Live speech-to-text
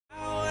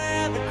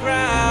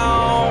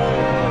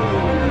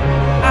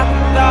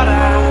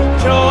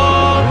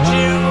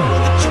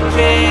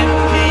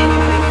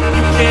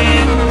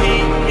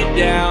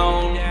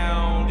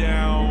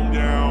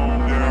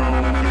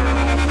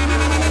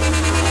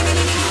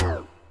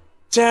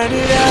Turn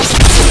it up.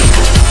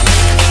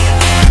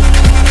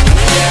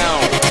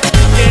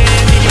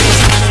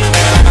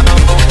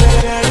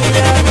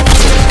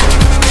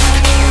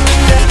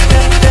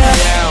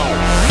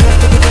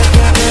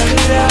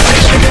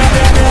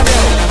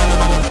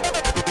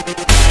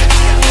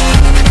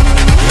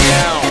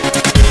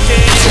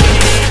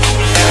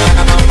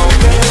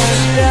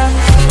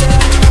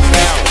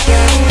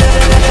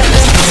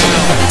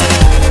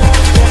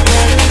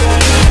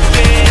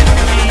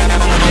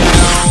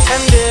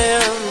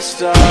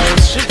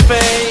 Stars should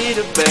fade,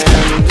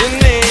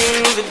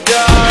 abandoning the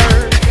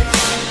dark.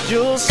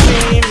 You'll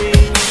see me,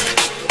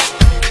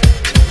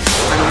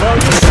 I know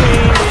you'll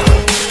see me.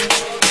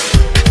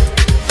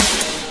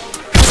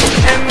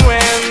 And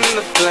when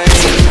the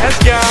flame has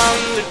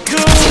gone to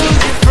cool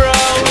your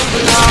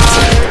frozen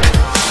heart,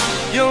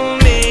 you'll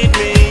need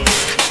me,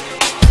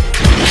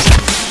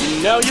 you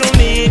know you'll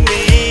need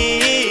me,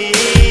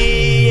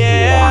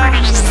 yeah.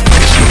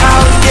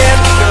 I'll get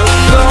the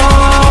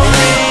glory.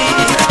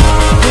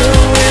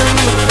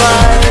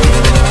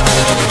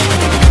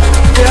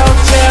 They'll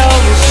tell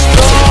the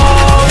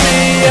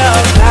story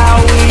of how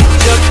we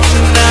took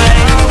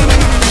tonight,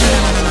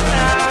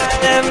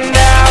 and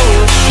I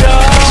will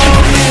show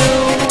you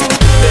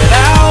that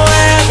I'll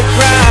wear the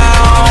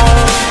crown.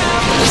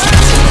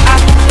 I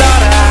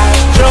thought I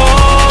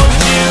told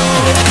you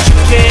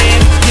that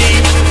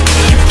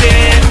you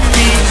can't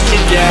beat me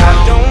down.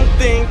 I don't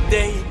think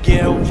they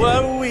get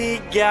what we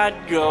got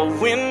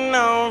going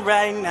on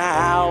right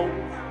now.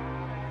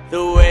 The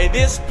way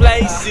this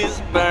place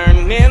is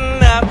burning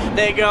up,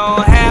 they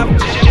gon' have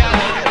to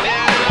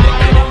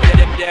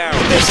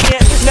they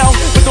can't know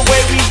with the way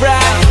we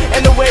ride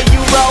and the way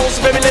you roll, so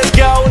baby let's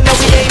go. No,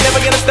 we ain't never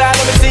gonna stop,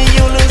 let me see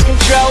you lose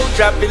control.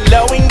 Drop it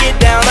low and get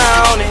down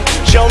on it,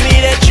 show me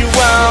that you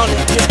want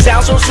it.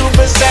 Sound so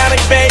supersonic,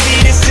 baby,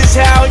 this is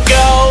how it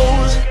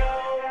goes.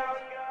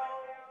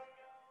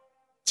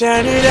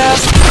 Turn it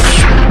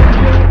up.